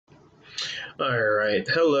All right.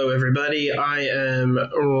 Hello, everybody. I am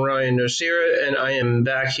Ryan Nocera, and I am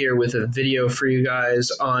back here with a video for you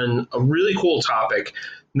guys on a really cool topic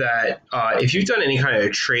that if you've done any kind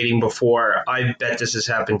of trading before, I bet this has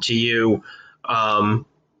happened to you.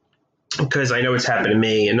 Because I know it's happened to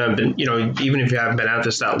me, and I've been, even if you haven't been at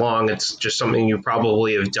this that long, it's just something you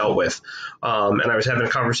probably have dealt with. And I was having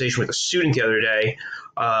a conversation with a student the other day,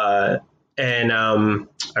 and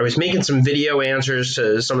I was making some video answers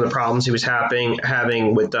to some of the problems he was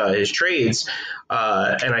having with his trades,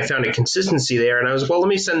 and I found a consistency there. And I was, well, let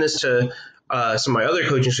me send this to some of my other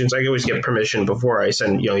coaching students. I always get permission before I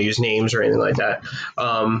send, use names or anything like that.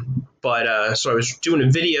 So I was doing a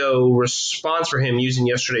video response for him using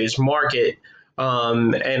yesterday's market,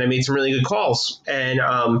 and I made some really good calls. And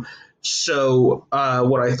So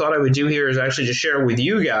what I thought I would do here is actually just share with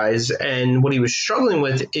you guys. And what he was struggling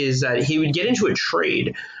with is that he would get into a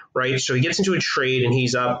trade, right? So he gets into a trade and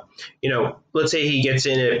he's up, let's say he gets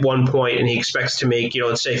in at one point and he expects to make,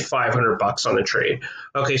 let's say $500 on the trade.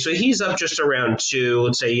 Okay, so he's up just around two.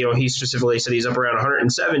 Let's say, he specifically said he's up around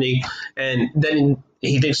 170, and then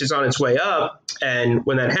he thinks it's on its way up. And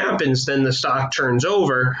when that happens, then the stock turns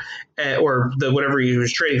over, or whatever he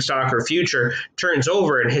was trading, stock or future, turns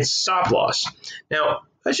over and hits stop loss. Now,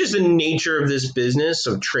 that's just the nature of this business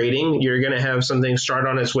of trading. You're going to have something start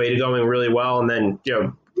on its way to going really well, and then,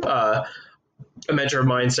 a mentor of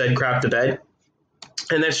mine said, crap the bed.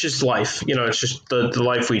 And that's just life. It's just the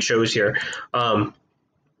life we chose here.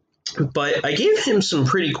 But I gave him some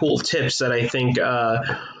pretty cool tips that I think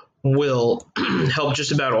will help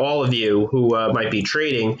just about all of you who might be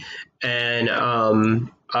trading. And,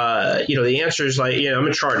 the answer is like, I'm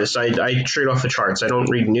a chartist. I trade off the charts. I don't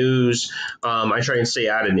read news. I try and stay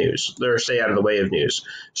out of news, or stay out of the way of news.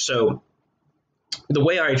 So the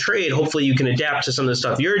way I trade, hopefully you can adapt to some of the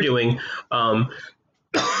stuff you're doing.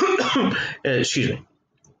 Excuse me.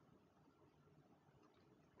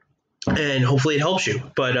 And hopefully it helps you.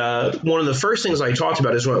 But one of the first things I talked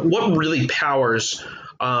about is what really powers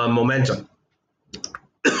momentum.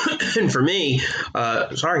 And for me,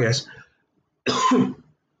 sorry guys. All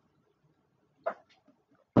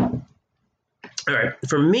right.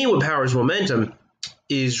 For me, what powers momentum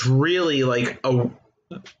is really like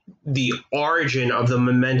the origin of the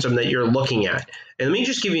momentum that you're looking at. And let me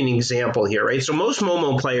just give you an example here, right? So most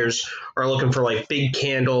Momo players are looking for like big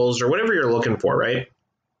candles or whatever you're looking for, right?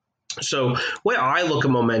 So the way I look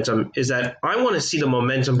at momentum is that I want to see the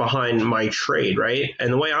momentum behind my trade, right?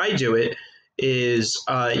 And the way I do it is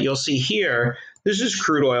you'll see here, this is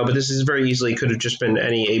crude oil, but this is very easily could have just been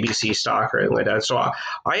any ABC stock or anything like that. So I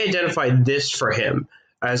identified this for him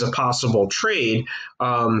as a possible trade.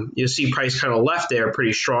 You'll see price kind of left there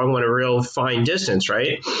pretty strong, went a real fine distance,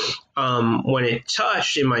 right? When it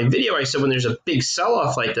touched in my video, I said when there's a big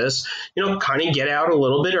sell-off like this, kind of get out a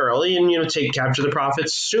little bit early and, capture the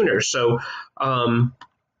profits sooner. So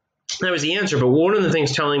that was the answer. But one of the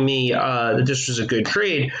things telling me that this was a good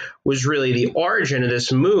trade was really the origin of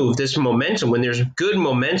this move, this momentum. When there's good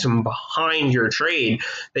momentum behind your trade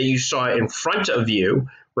that you saw in front of you,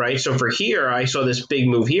 right? So for here, I saw this big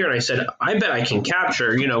move here, and I said, I bet I can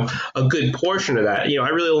capture, a good portion of that. I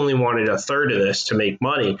really only wanted a third of this to make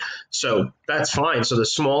money. So that's fine. So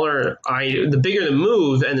the bigger the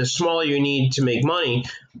move and the smaller you need to make money,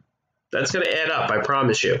 that's going to add up, I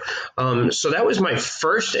promise you. So that was my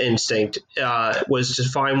first instinct, was to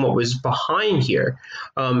find what was behind here.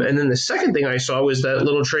 And then the second thing I saw was that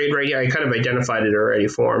little trade right here. I kind of identified it already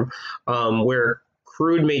for him, where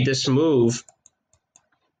crude made this move,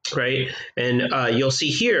 right? And you'll see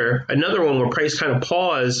here another one where price kind of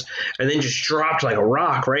paused and then just dropped like a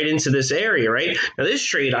rock right into this area, right? Now this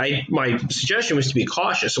trade, my suggestion was to be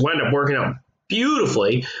cautious. It wound up working out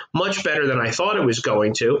beautifully, much better than I thought it was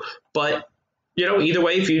going to. But either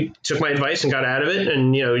way, if you took my advice and got out of it,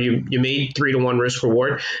 and you made 3-to-1 risk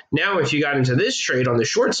reward. Now, if you got into this trade on the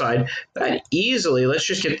short side, that easily, let's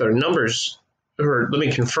just get the numbers, or let me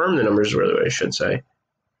confirm the numbers, really, I should say.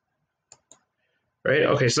 Right.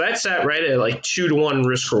 Okay. So that's that right at like 2-to-1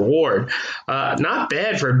 risk reward. Not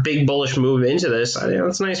bad for a big bullish move into this.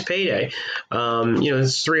 It's a nice payday.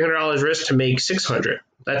 It's $300 risk to make $600.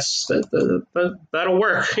 That'll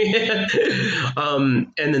work.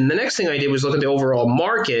 And then the next thing I did was look at the overall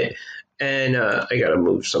market, and I got to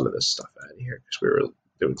move some of this stuff out of here because we were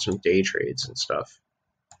doing some day trades and stuff.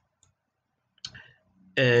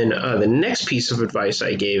 And the next piece of advice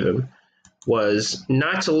I gave him was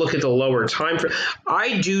not to look at the lower time frame.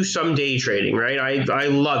 I do some day trading, right? I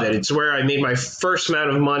love it. It's where I made my first amount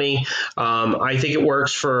of money. I think it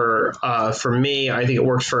works for me. I think it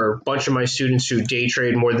works for a bunch of my students who day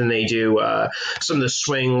trade more than they do some of the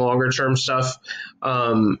swing longer term stuff.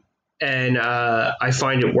 And I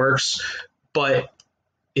find it works. But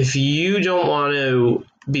if you don't want to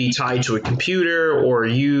be tied to a computer, or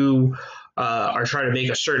you are trying to make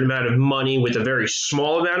a certain amount of money with a very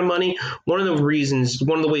small amount of money, one of the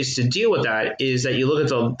ways to deal with that is that you look at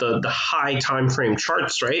the high time frame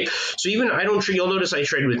charts, right? So even you'll notice I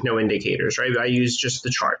trade with no indicators, right? I use just the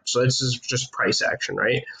chart. So this is just price action,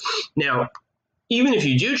 right? Now, even if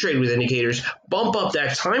you do trade with indicators, bump up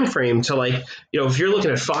that time frame to, like, if you're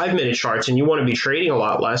looking at 5-minute charts and you want to be trading a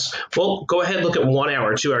lot less, well, go ahead, look at 1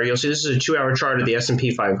 hour, 2 hour. You'll see this is a 2-hour chart of the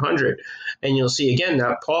S&P 500. And you'll see, again,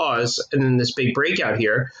 that pause and then this big breakout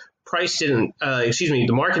here. The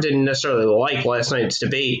market didn't necessarily like last night's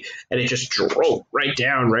debate, and it just drove right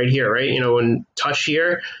down right here, right? And touch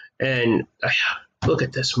here. And look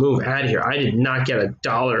at this move out here. I did not get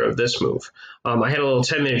 $1 of this move. I had a little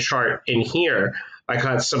 10-minute chart in here. I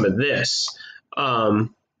got some of this,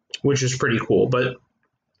 which is pretty cool. But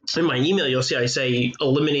in my email, you'll see I say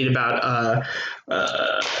eliminate about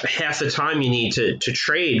half the time you need to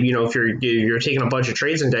trade. If you're taking a bunch of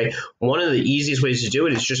trades in a day, one of the easiest ways to do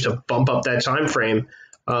it is just to bump up that time frame.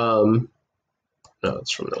 No,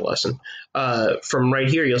 it's from the lesson. From right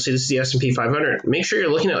here, you'll see this is the S&P 500. Make sure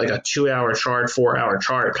you're looking at like a 2-hour chart, 4-hour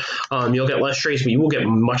chart. You'll get less trades, but you will get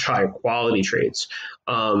much higher quality trades.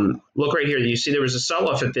 Look right here. You see there was a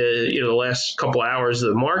sell-off at the last couple hours of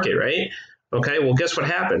the market, right? Okay, well, guess what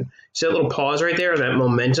happened? See that little pause right there, that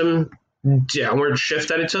momentum downward shift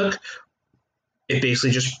that it took? It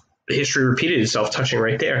basically just, history repeated itself, touching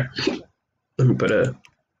right there. Let me put a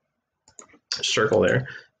circle there.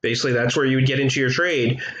 Basically, that's where you would get into your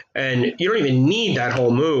trade, and you don't even need that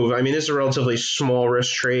whole move. I mean, this is a relatively small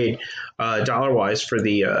risk trade, dollar-wise, for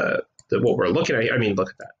the what we're looking at. I mean, look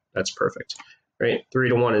at that. That's perfect, right?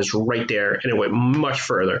 3-to-1 is right there, and it went much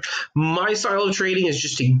further. My style of trading is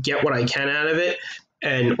just to get what I can out of it,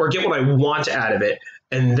 or get what I want out of it,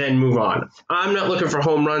 and then move on. I'm not looking for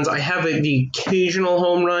home runs. I have the occasional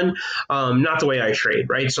home run, not the way I trade,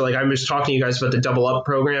 right? So like I was talking to you guys about the Double Up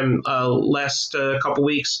program last couple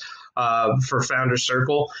weeks for Founder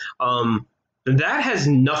Circle. That has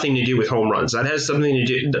nothing to do with home runs. That has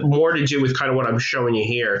more to do with kind of what I'm showing you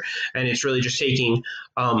here. And it's really just taking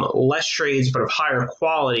less trades, but of higher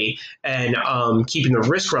quality, and keeping the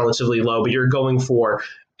risk relatively low, but you're going for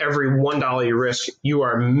every $1 you risk, you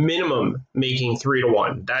are minimum making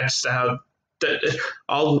 3-to-1. That's how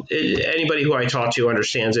anybody who I talk to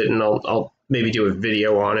understands it, and I'll maybe do a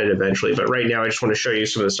video on it eventually. But right now, I just want to show you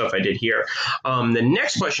some of the stuff I did here. The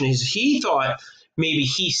next question is, he thought maybe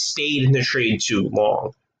he stayed in the trade too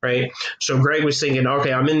long, right? So Greg was thinking,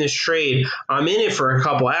 okay, I'm in this trade. I'm in it for a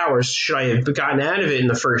couple hours. Should I have gotten out of it in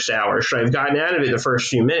the first hour? Should I have gotten out of it in the first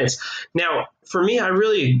few minutes? Now, for me, I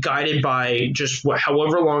really guided by just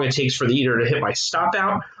however long it takes for the either to hit my stop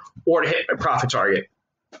out or to hit my profit target.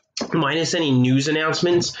 Minus any news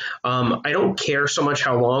announcements. I don't care so much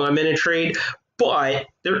how long I'm in a trade, but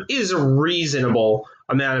there is a reasonable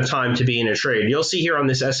amount of time to be in a trade. You'll see here on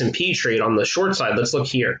this S&P trade on the short side. Let's look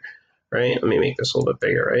here, right? Let me make this a little bit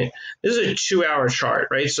bigger, right? This is a 2-hour chart,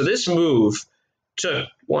 right? So this move took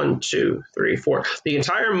 1, 2, 3, 4. The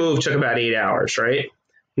entire move took about 8 hours, right?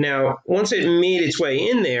 Now, once it made its way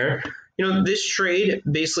in there, this trade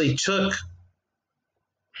basically took.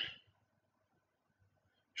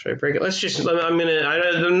 Should I break it?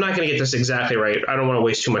 I'm not gonna get this exactly right. I don't want to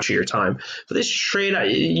waste too much of your time. But this trade,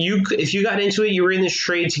 if you got into it, you were in this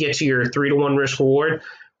trade to get to your 3-to-1 risk reward,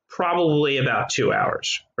 probably about 2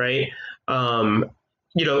 hours, right?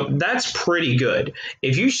 That's pretty good.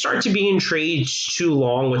 If you start to be in trades too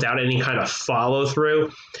long without any kind of follow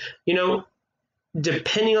through,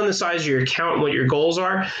 depending on the size of your account and what your goals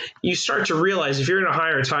are, you start to realize if you're in a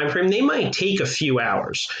higher time frame, they might take a few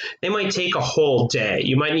hours. They might take a whole day.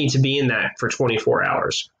 You might need to be in that for 24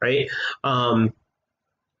 hours, right?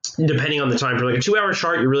 Depending on the time frame. Like a 2-hour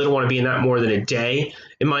chart, you really don't want to be in that more than a day,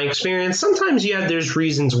 in my experience. Sometimes, there's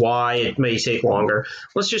reasons why it may take longer.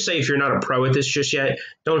 Let's just say if you're not a pro at this just yet,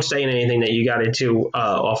 don't stay in anything that you got into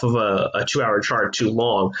off of a 2-hour chart too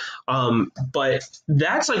long. But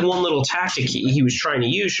that's like one little tactic he was trying to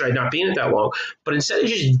use, should I not be in it that long. But instead of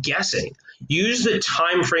just guessing, use the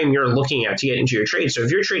time frame you're looking at to get into your trade. So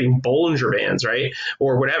if you're trading Bollinger Bands, right,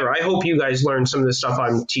 or whatever, I hope you guys learned some of the stuff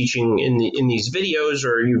I'm teaching in these videos,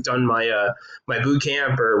 or you've done my my boot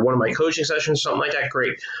camp or one of my coaching sessions, something like that.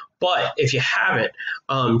 Great. But if you haven't,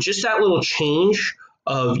 just that little change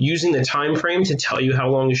of using the time frame to tell you how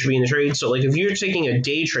long you should be in the trade. So like if you're taking a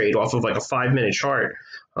day trade off of like a 5-minute chart,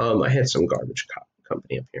 I had some garbage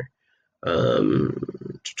company up here.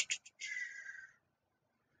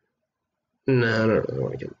 No, I don't really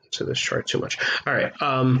want to get into this chart too much. All right,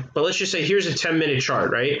 but let's just say here's a 10-minute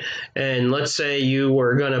chart, right? And let's say you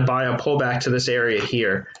were going to buy a pullback to this area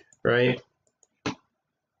here, right?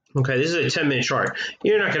 Okay, this is a 10-minute chart.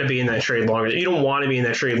 You're not going to be in that trade longer. You don't want to be in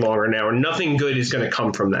that trade longer now, or nothing good is going to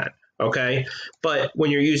come from that. Okay, but when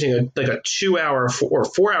you're using a 2-hour or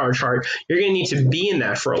 4-hour chart, you're going to need to be in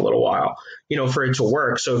that for a little while, for it to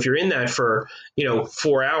work. So if you're in that for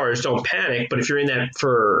 4 hours, don't panic. But if you're in that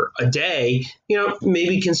for a day,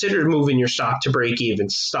 maybe consider moving your stop to break even,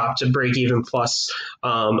 plus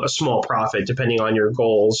a small profit, depending on your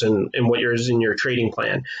goals and what yours in your trading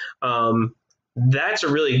plan. That's a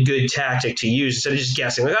really good tactic to use instead of just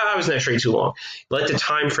guessing like, I was in that trade too long. Let the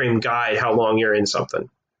time frame guide how long you're in something.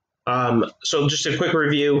 So just a quick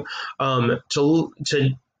review, to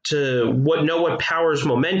know what powers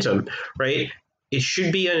momentum, right? It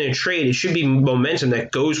should be in a trade. It should be momentum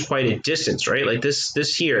that goes quite a distance, right? Like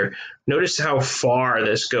this here, notice how far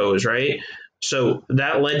this goes, right? So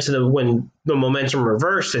that led to when the momentum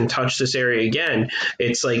reversed and touched this area again.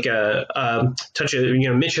 It's like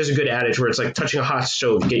Mitch has a good adage where it's like touching a hot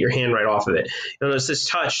stove, get your hand right off of it. Notice this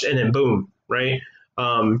touched and then boom, right?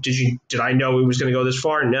 Did I know it was going to go this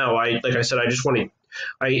far? No, like I said, I just want to,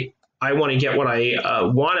 I want to get what I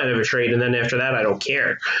want out of a trade, and then after that, I don't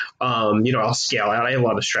care. I'll scale out. I have a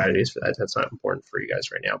lot of strategies for that. That's not important for you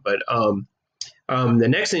guys right now. But the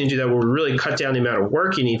next thing you do that will really cut down the amount of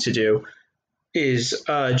work you need to do is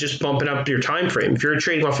just bumping up your time frame. If you're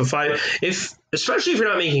trading off of especially if you're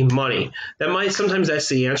not making money, sometimes that's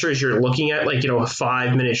the answer. Is you're looking at a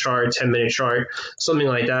 5-minute chart, 10-minute chart, something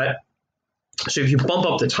like that. So if you bump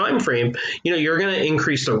up the time frame, you're going to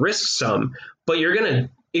increase the risk some, but you're going to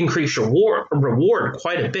increase your reward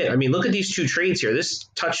quite a bit. I mean, look at these two trades here. This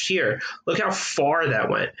touched here. Look how far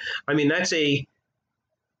that went. I mean, that's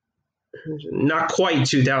not quite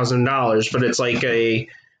 $2,000, but it's like a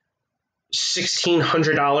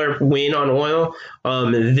 $1,600 win on oil.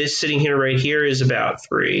 This sitting here right here is about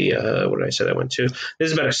what did I say that went to?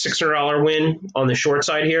 This is about a $600 win on the short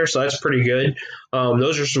side here, so that's pretty good.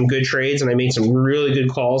 Those are some good trades, and I made some really good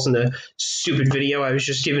calls in the stupid video I was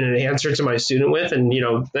just giving an answer to my student with, and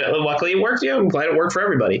luckily it worked. I'm glad it worked for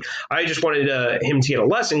everybody. I just wanted him to get a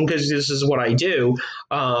lesson, because this is what I do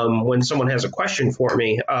when someone has a question for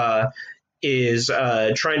me. Is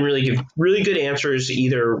try and really give really good answers,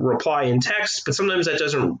 either reply in text, but sometimes that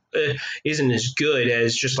isn't as good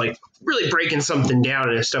as just like really breaking something down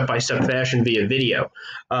in a step-by-step fashion via video.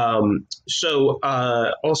 Also,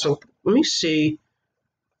 let me see.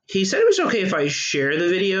 He said it was okay if I share the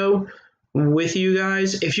video with you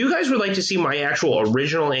guys. If you guys would like to see my actual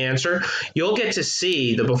original answer, you'll get to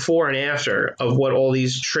see the before and after of what all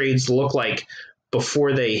these trades look like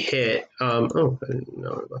before they hit. Oh, I didn't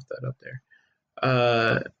know I left that up there.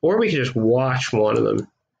 Or we could just watch one of them.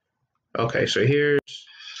 Okay, so here's...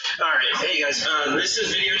 All right, hey guys, this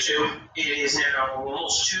is video 2. It is now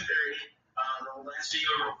almost 2:30. The last video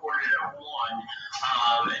I recorded at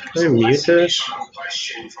 1. Can I mute this?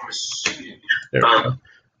 Question from a student. There we go. All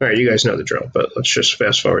right, you guys know the drill, but let's just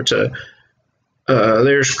fast forward to...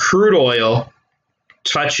 there's crude oil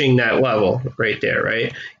touching that level right there,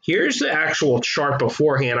 right? Here's the actual chart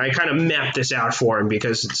beforehand. I kind of mapped this out for him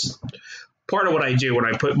because it's part of what I do when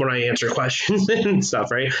I answer questions and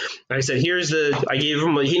stuff, right? I said, I gave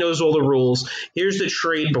him, he knows all the rules. Here's the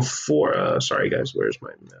trade before, sorry guys, where's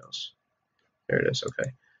my mouse? There it is,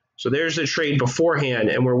 okay. So there's the trade beforehand,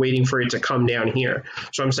 and we're waiting for it to come down here.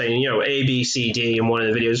 So I'm saying, A, B, C, D in one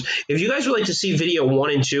of the videos. If you guys would like to see video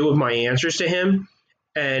 1 and 2 of my answers to him,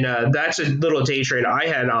 and that's a little day trade I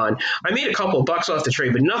had on. I made a couple bucks off the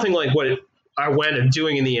trade, but nothing like what I wound up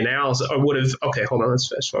doing in the analysis. I would have, okay, hold on, let's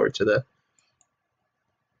fast forward to the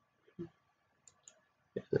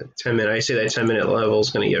 10-minute. I say that 10-minute level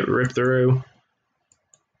is going to get ripped through.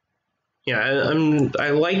 Yeah,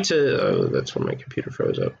 I like to, oh, that's when my computer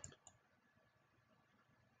froze up.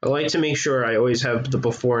 I like to make sure I always have the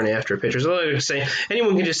before and after pictures. I like to say,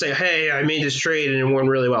 anyone can just say, hey, I made this trade and it went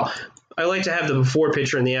really well. I like to have the before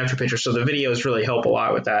picture and the after picture, so the videos really help a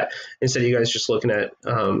lot with that, instead of you guys just looking at,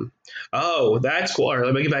 oh, that's cool. All right,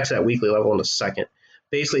 let me get back to that weekly level in a second.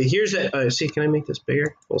 Basically, here's that, see, can I make this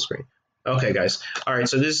bigger? Full screen. Okay, guys. All right,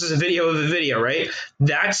 so this is a video of a video, right?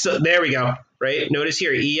 There we go, right? Notice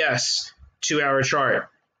here, ES, 2-hour chart.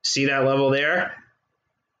 See that level there?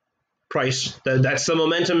 Price, that's the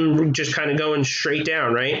momentum just kind of going straight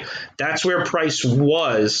down, right? That's where price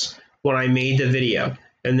was when I made the video.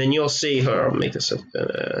 And then you'll see, I'll make this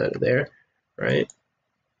there, right?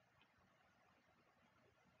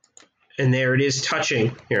 And there it is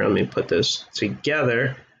touching. Here, let me put this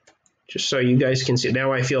together just so you guys can see.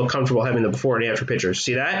 Now I feel comfortable having the before and after pictures.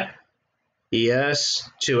 See that? Yes,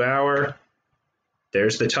 2-hour.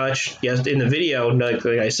 There's the touch. Yes, in the video, like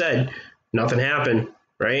I said, nothing happened,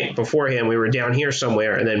 right? Beforehand, we were down here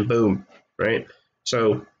somewhere, and then boom, right?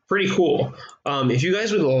 So pretty cool. If you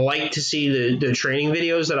guys would like to see the training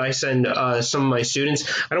videos that I send some of my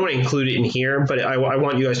students, I don't want to include it in here, but I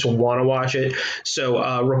want you guys to want to watch it. So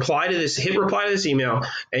hit reply to this email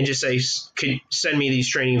and just say, send me these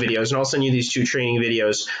training videos, and I'll send you these 2 training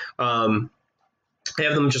videos. I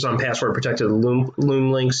have them just on password protected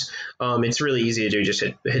Loom links. It's really easy to do. Just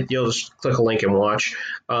you'll just click a link and watch.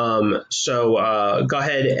 So go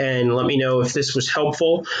ahead and let me know if this was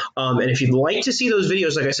helpful. And if you'd like to see those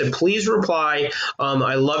videos, like I said, please reply.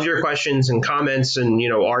 I love your questions and comments and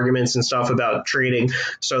arguments and stuff about trading.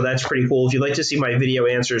 So that's pretty cool. If you'd like to see my video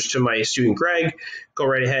answers to my student Greg, go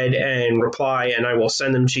right ahead and reply, and I will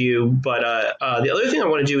send them to you. But the other thing I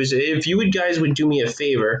want to do is, if you guys would do me a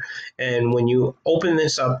favor, and when you open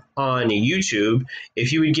this up on YouTube,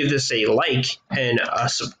 if you would give this a like and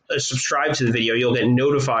subscribe to the video, you'll get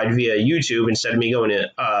notified via YouTube instead of me going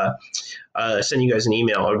to send you guys an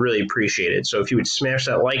email. I'd really appreciate it. So if you would smash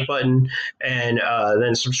that like button and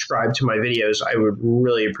then subscribe to my videos, I would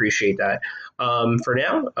really appreciate that. For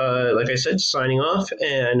now, like I said, signing off,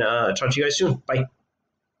 and talk to you guys soon. Bye.